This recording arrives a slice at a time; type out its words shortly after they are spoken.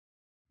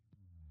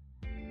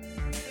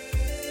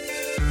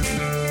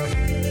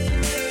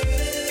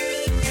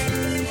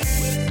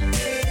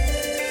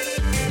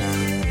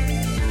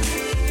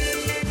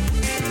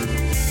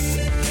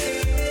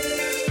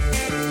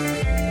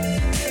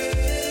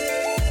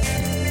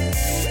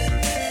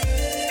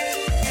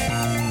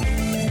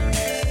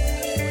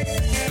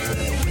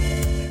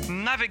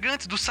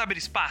Navegantes do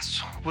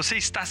Saberespaço, você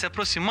está se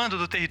aproximando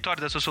do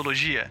território da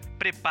sociologia?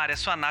 Prepare a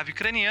sua nave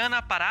craniana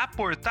para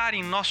aportar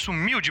em nosso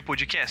humilde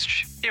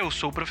podcast. Eu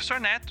sou o Professor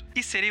Neto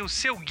e serei o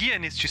seu guia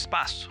neste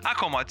espaço.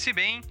 Acomode-se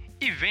bem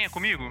e venha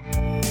comigo!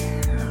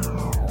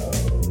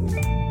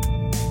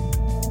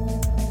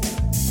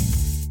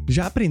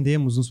 Já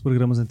aprendemos nos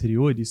programas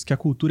anteriores que a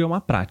cultura é uma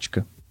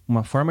prática,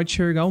 uma forma de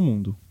enxergar o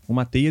mundo,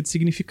 uma teia de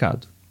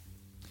significado.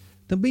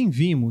 Também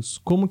vimos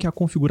como que a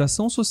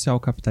configuração social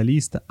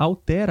capitalista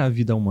altera a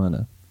vida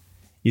humana.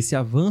 Esse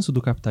avanço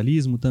do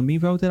capitalismo também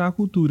vai alterar a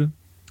cultura.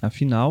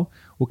 Afinal,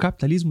 o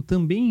capitalismo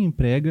também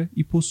emprega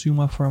e possui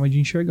uma forma de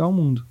enxergar o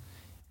mundo,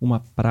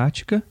 uma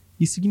prática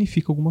e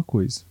significa alguma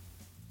coisa.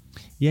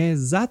 E é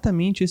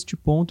exatamente este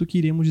ponto que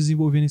iremos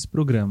desenvolver nesse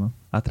programa,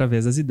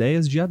 através das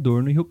ideias de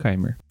Adorno e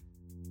Horkheimer.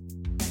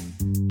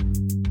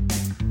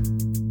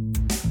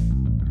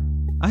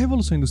 A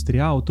Revolução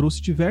Industrial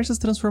trouxe diversas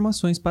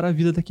transformações para a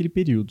vida daquele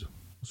período.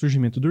 O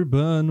surgimento do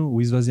urbano, o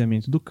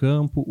esvaziamento do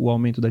campo, o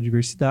aumento da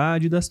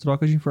diversidade e das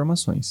trocas de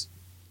informações.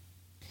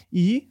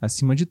 E,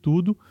 acima de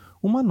tudo,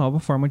 uma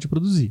nova forma de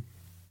produzir,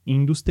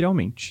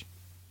 industrialmente.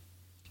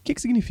 O que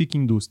significa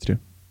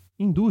indústria?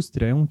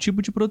 Indústria é um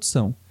tipo de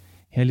produção,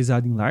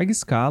 realizada em larga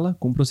escala,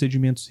 com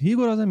procedimentos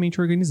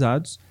rigorosamente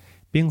organizados,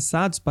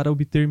 pensados para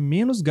obter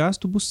menos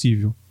gasto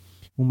possível,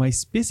 uma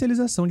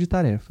especialização de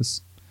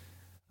tarefas.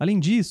 Além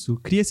disso,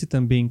 cria-se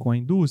também com a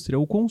indústria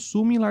o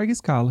consumo em larga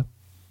escala.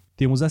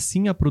 Temos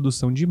assim a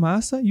produção de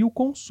massa e o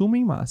consumo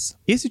em massa.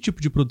 Esse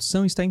tipo de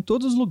produção está em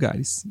todos os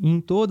lugares e em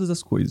todas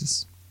as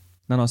coisas.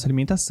 Na nossa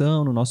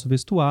alimentação, no nosso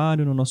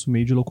vestuário, no nosso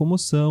meio de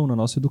locomoção, na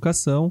nossa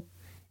educação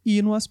e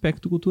no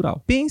aspecto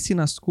cultural. Pense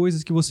nas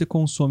coisas que você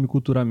consome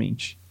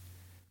culturalmente.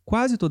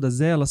 Quase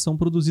todas elas são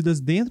produzidas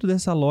dentro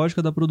dessa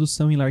lógica da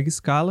produção em larga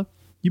escala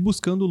e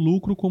buscando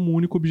lucro como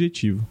único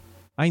objetivo.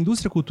 A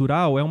indústria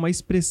cultural é uma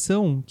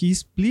expressão que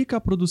explica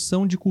a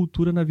produção de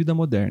cultura na vida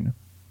moderna.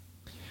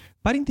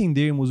 Para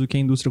entendermos o que a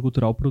indústria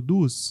cultural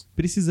produz,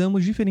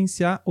 precisamos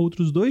diferenciar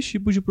outros dois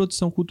tipos de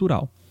produção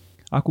cultural,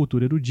 a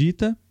cultura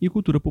erudita e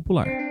cultura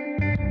popular.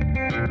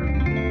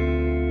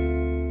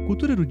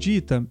 Cultura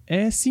erudita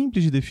é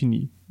simples de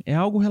definir. É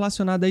algo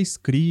relacionado à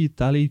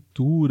escrita, à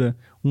leitura,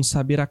 um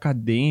saber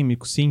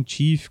acadêmico,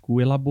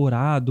 científico,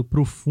 elaborado,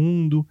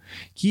 profundo,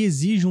 que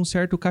exige um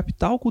certo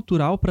capital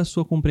cultural para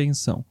sua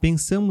compreensão.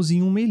 Pensamos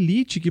em uma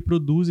elite que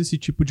produz esse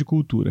tipo de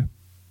cultura.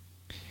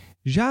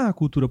 Já a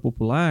cultura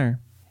popular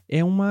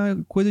é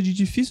uma coisa de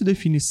difícil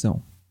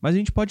definição, mas a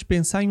gente pode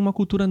pensar em uma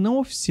cultura não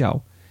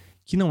oficial,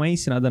 que não é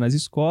ensinada nas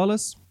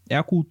escolas, é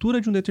a cultura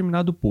de um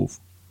determinado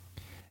povo.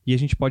 E a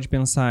gente pode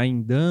pensar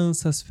em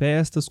danças,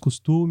 festas,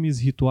 costumes,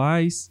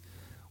 rituais.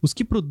 Os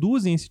que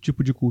produzem esse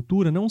tipo de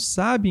cultura não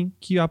sabem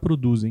que a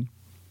produzem.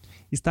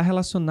 Está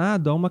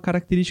relacionado a uma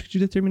característica de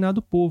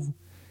determinado povo,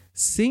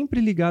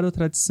 sempre ligado à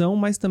tradição,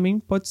 mas também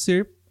pode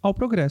ser ao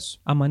progresso.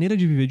 A maneira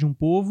de viver de um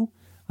povo,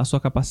 a sua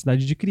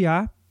capacidade de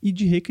criar e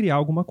de recriar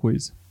alguma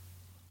coisa.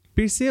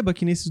 Perceba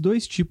que nesses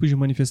dois tipos de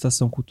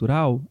manifestação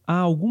cultural, há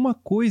alguma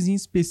coisa em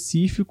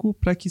específico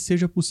para que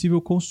seja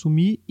possível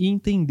consumir e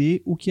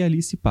entender o que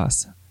ali se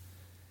passa.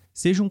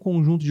 Seja um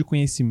conjunto de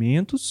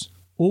conhecimentos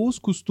ou os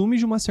costumes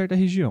de uma certa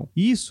região.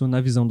 Isso, na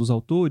visão dos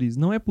autores,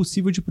 não é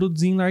possível de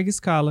produzir em larga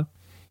escala,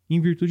 em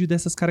virtude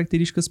dessas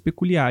características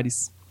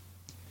peculiares.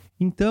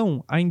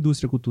 Então, a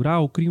indústria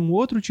cultural cria um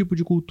outro tipo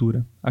de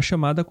cultura, a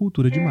chamada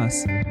cultura de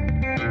massa.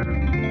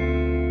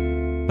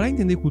 Para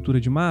entender cultura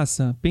de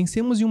massa,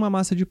 pensemos em uma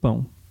massa de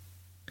pão.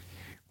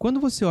 Quando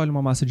você olha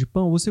uma massa de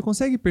pão, você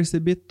consegue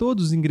perceber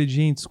todos os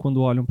ingredientes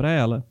quando olham para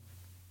ela?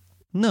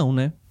 Não,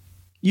 né?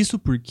 Isso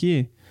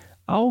porque,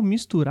 ao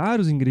misturar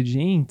os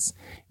ingredientes,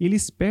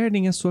 eles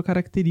perdem a sua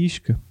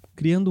característica,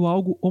 criando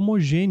algo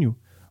homogêneo,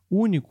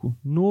 único,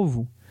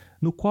 novo,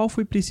 no qual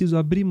foi preciso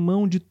abrir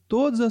mão de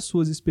todas as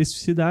suas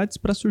especificidades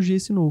para surgir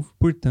esse novo.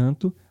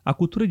 Portanto, a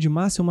cultura de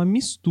massa é uma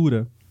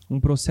mistura, um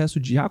processo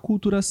de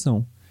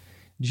aculturação,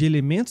 de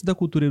elementos da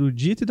cultura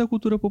erudita e da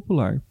cultura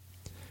popular,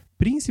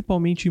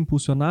 principalmente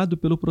impulsionado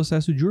pelo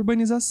processo de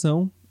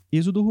urbanização,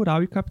 êxodo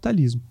rural e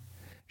capitalismo,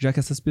 já que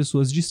essas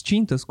pessoas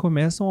distintas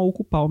começam a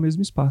ocupar o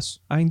mesmo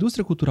espaço. A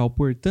indústria cultural,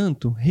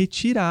 portanto,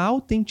 retira a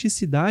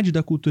autenticidade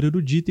da cultura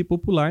erudita e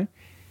popular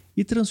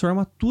e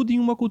transforma tudo em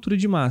uma cultura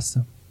de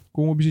massa,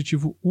 com o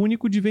objetivo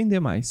único de vender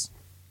mais.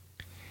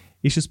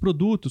 Estes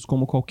produtos,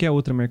 como qualquer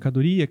outra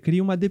mercadoria,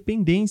 criam uma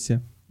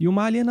dependência e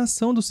uma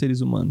alienação dos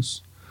seres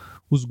humanos.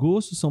 Os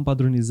gostos são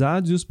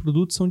padronizados e os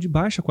produtos são de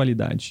baixa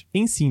qualidade.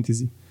 Em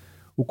síntese,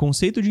 o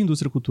conceito de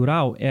indústria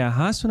cultural é a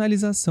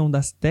racionalização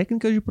das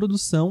técnicas de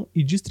produção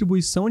e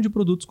distribuição de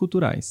produtos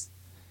culturais.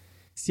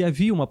 Se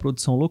havia uma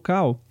produção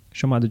local,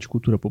 chamada de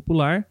cultura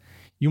popular,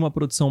 e uma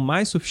produção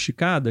mais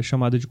sofisticada,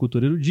 chamada de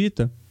cultura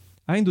erudita,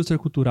 a indústria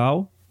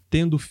cultural,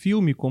 tendo o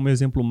filme como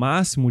exemplo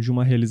máximo de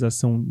uma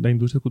realização da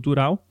indústria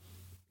cultural,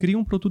 cria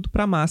um produto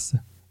para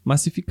massa,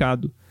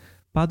 massificado,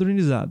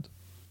 padronizado,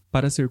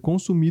 para ser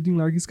consumido em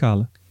larga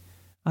escala.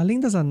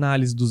 Além das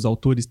análises dos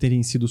autores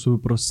terem sido sobre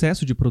o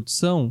processo de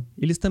produção,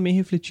 eles também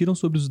refletiram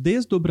sobre os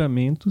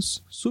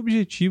desdobramentos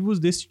subjetivos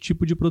desse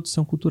tipo de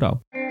produção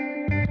cultural.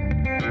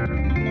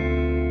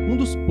 Um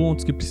dos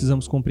pontos que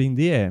precisamos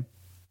compreender é: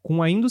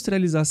 com a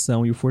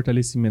industrialização e o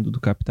fortalecimento do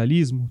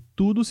capitalismo,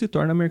 tudo se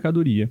torna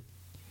mercadoria.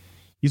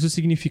 Isso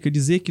significa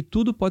dizer que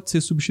tudo pode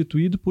ser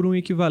substituído por um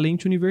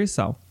equivalente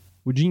universal,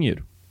 o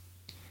dinheiro.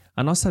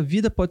 A nossa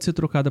vida pode ser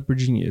trocada por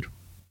dinheiro.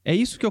 É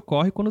isso que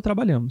ocorre quando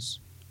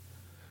trabalhamos.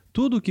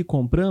 Tudo o que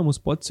compramos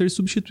pode ser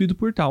substituído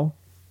por tal.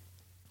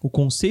 O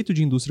conceito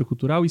de indústria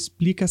cultural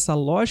explica essa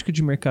lógica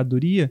de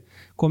mercadoria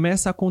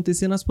começa a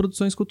acontecer nas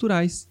produções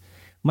culturais,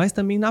 mas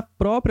também na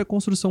própria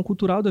construção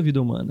cultural da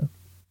vida humana.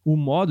 O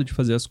modo de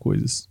fazer as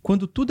coisas.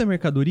 Quando tudo é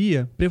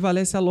mercadoria,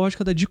 prevalece a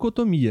lógica da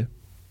dicotomia.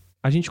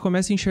 A gente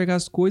começa a enxergar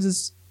as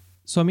coisas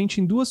somente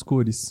em duas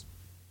cores.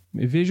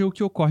 Veja o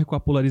que ocorre com a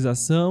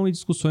polarização e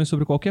discussões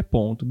sobre qualquer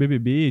ponto.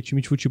 BBB,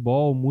 time de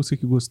futebol, música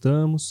que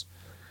gostamos.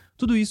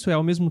 Tudo isso é,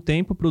 ao mesmo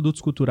tempo,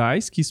 produtos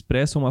culturais que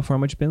expressam uma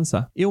forma de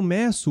pensar. Eu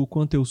meço o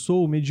quanto eu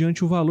sou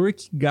mediante o valor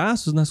que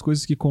gasto nas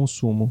coisas que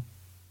consumo.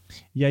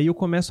 E aí eu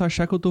começo a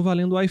achar que eu estou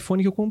valendo o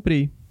iPhone que eu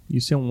comprei.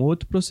 Isso é um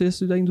outro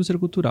processo da indústria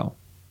cultural.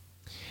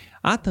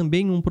 Há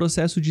também um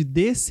processo de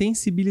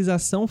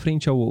dessensibilização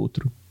frente ao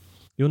outro.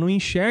 Eu não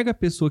enxergo a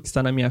pessoa que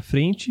está na minha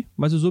frente,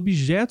 mas os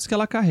objetos que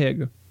ela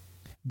carrega.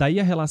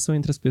 Daí a relação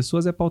entre as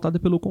pessoas é pautada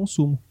pelo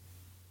consumo.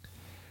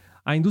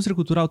 A indústria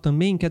cultural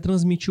também quer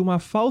transmitir uma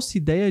falsa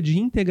ideia de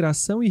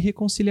integração e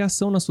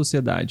reconciliação na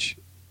sociedade,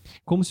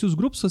 como se os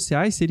grupos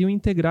sociais seriam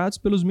integrados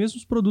pelos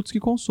mesmos produtos que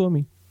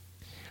consomem.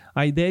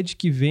 A ideia de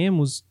que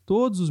vemos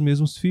todos os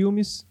mesmos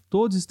filmes,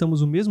 todos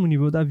estamos no mesmo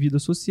nível da vida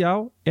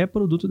social, é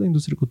produto da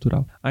indústria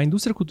cultural. A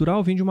indústria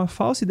cultural vem de uma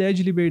falsa ideia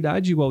de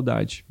liberdade e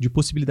igualdade, de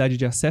possibilidade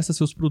de acesso a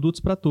seus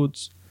produtos para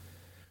todos.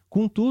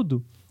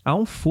 Contudo, há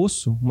um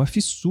fosso, uma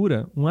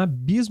fissura, um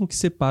abismo que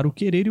separa o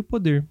querer e o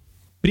poder,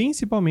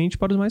 principalmente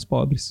para os mais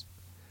pobres.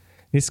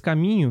 Nesse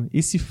caminho,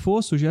 esse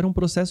fosso gera um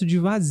processo de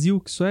vazio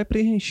que só é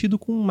preenchido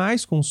com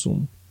mais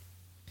consumo.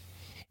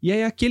 E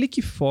aí aquele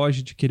que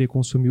foge de querer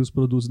consumir os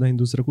produtos da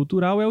indústria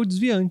cultural é o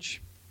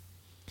desviante.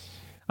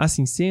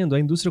 Assim sendo, a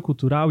indústria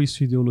cultural e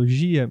sua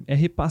ideologia é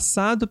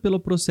repassada pelo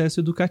processo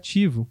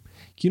educativo,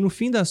 que no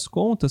fim das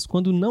contas,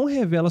 quando não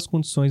revela as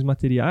condições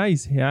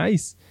materiais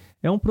reais,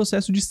 é um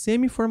processo de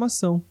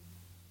semi-formação.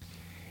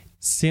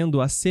 Sendo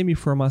a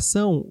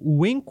semi-formação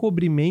o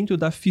encobrimento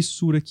da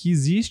fissura que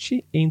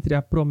existe entre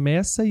a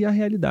promessa e a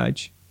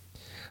realidade.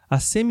 A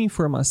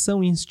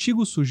semi-informação instiga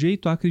o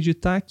sujeito a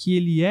acreditar que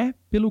ele é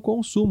pelo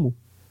consumo.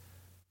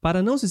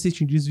 Para não se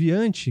sentir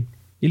desviante,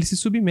 ele se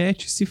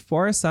submete, se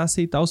força a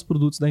aceitar os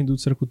produtos da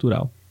indústria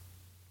cultural.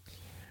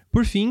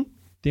 Por fim,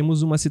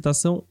 temos uma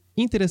citação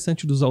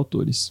interessante dos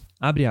autores.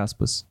 Abre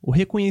aspas. O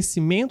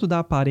reconhecimento da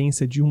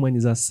aparência de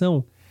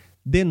humanização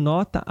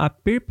denota a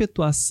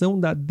perpetuação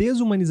da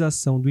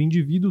desumanização do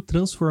indivíduo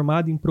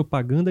transformado em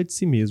propaganda de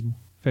si mesmo.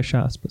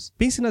 Fecha aspas.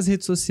 Pense nas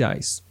redes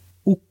sociais.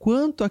 O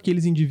quanto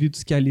aqueles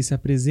indivíduos que ali se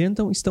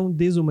apresentam estão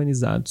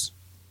desumanizados.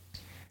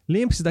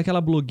 Lembre-se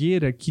daquela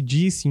blogueira que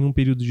disse em um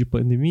período de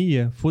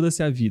pandemia,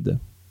 foda-se a vida.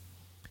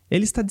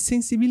 Ela está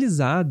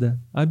desensibilizada,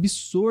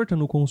 absorta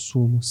no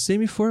consumo,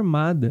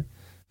 semi-formada,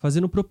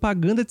 fazendo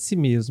propaganda de si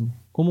mesmo,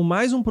 como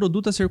mais um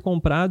produto a ser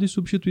comprado e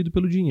substituído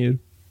pelo dinheiro.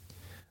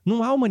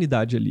 Não há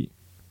humanidade ali.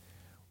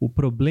 O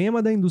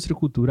problema da indústria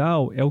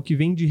cultural é o que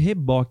vem de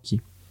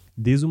reboque.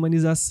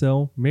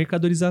 Desumanização,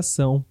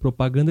 mercadorização,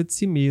 propaganda de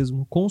si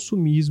mesmo,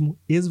 consumismo,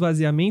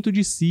 esvaziamento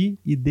de si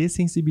e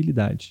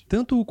dessensibilidade.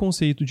 Tanto o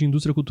conceito de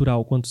indústria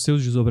cultural quanto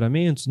seus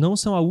desdobramentos não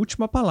são a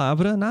última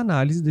palavra na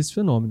análise desse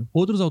fenômeno.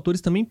 Outros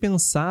autores também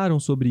pensaram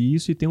sobre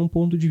isso e têm um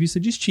ponto de vista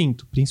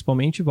distinto,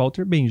 principalmente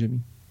Walter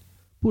Benjamin.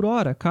 Por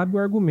ora, cabe o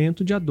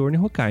argumento de Adorno e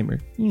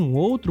Horkheimer. Em um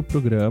outro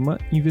programa,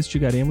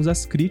 investigaremos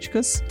as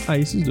críticas a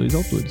esses dois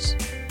autores.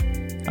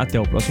 Até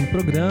o próximo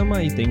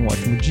programa e tenha um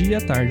ótimo dia,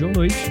 tarde ou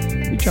noite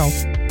e tchau!